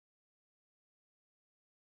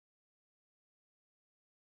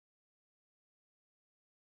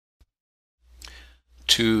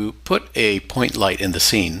To put a point light in the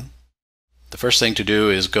scene, the first thing to do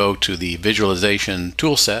is go to the visualization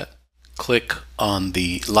toolset, click on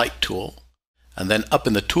the light tool, and then up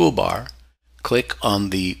in the toolbar, click on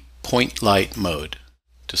the point light mode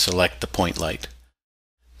to select the point light.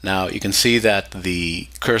 Now you can see that the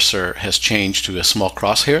cursor has changed to a small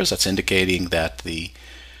crosshairs. That's indicating that the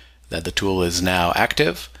tool is now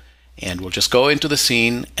active. And we'll just go into the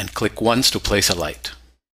scene and click once to place a light.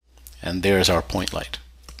 And there's our point light.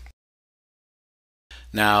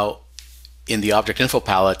 Now, in the object info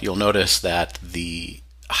palette, you'll notice that the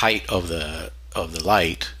height of the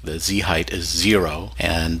light, the Z height, is 0,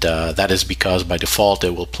 and that is because by default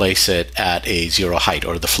it will place it at a 0 height,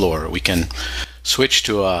 or the floor. We can switch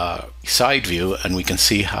to a side view and we can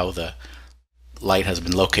see how the light has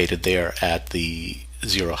been located there at the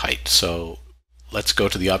 0 height. So let's go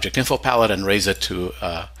to the object info palette and raise it to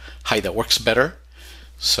a height that works better.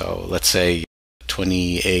 So let's say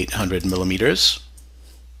 2800 millimeters.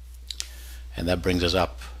 And that brings us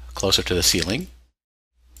up closer to the ceiling.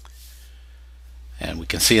 And we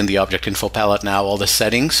can see in the object info palette now all the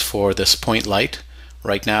settings for this point light.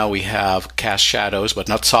 Right now we have cast shadows, but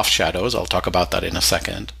not soft shadows. I'll talk about that in a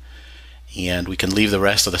second. And we can leave the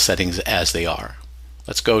rest of the settings as they are.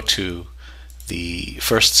 Let's go to the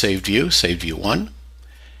first saved view 1.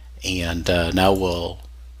 And now we'll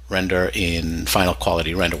render in final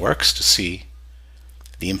quality Renderworks to see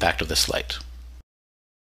the impact of this light.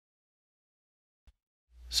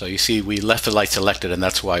 So you see we left the light selected, and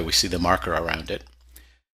that's why we see the marker around it.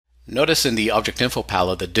 Notice in the object info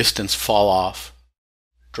palette the distance fall off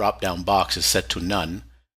drop down box is set to none.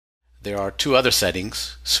 There are two other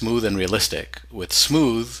settings, smooth and realistic. With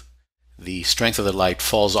smooth, the strength of the light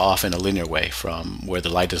falls off in a linear way from where the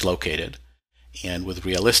light is located. And with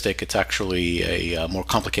realistic, it's actually a more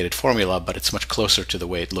complicated formula, but it's much closer to the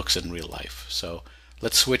way it looks in real life. So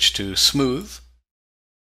let's switch to smooth.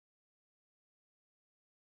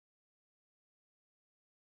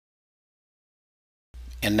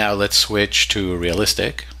 And now let's switch to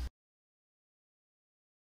realistic.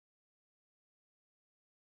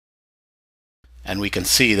 And we can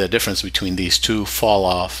see the difference between these two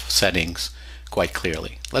fall-off settings quite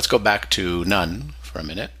clearly. Let's go back to none for a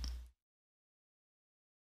minute.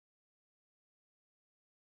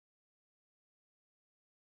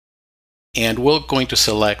 And we're going to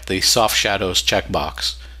select the soft shadows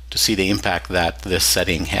checkbox to see the impact that this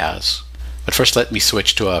setting has. But first let me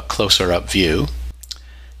switch to a closer up view.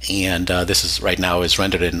 And this is right now is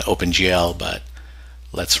rendered in OpenGL, but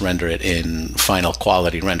let's render it in final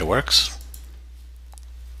quality Renderworks.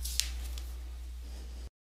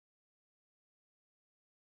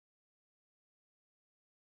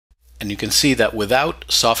 And you can see that without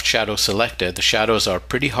soft shadow selected, the shadows are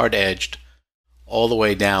pretty hard edged all the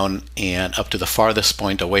way down and up to the farthest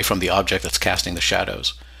point away from the object that's casting the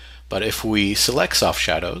shadows. But if we select soft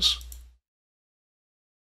shadows,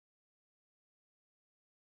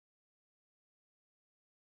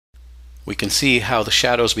 we can see how the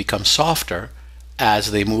shadows become softer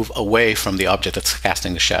as they move away from the object that's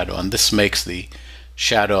casting the shadow. And this makes the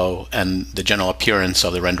shadow and the general appearance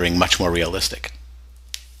of the rendering much more realistic.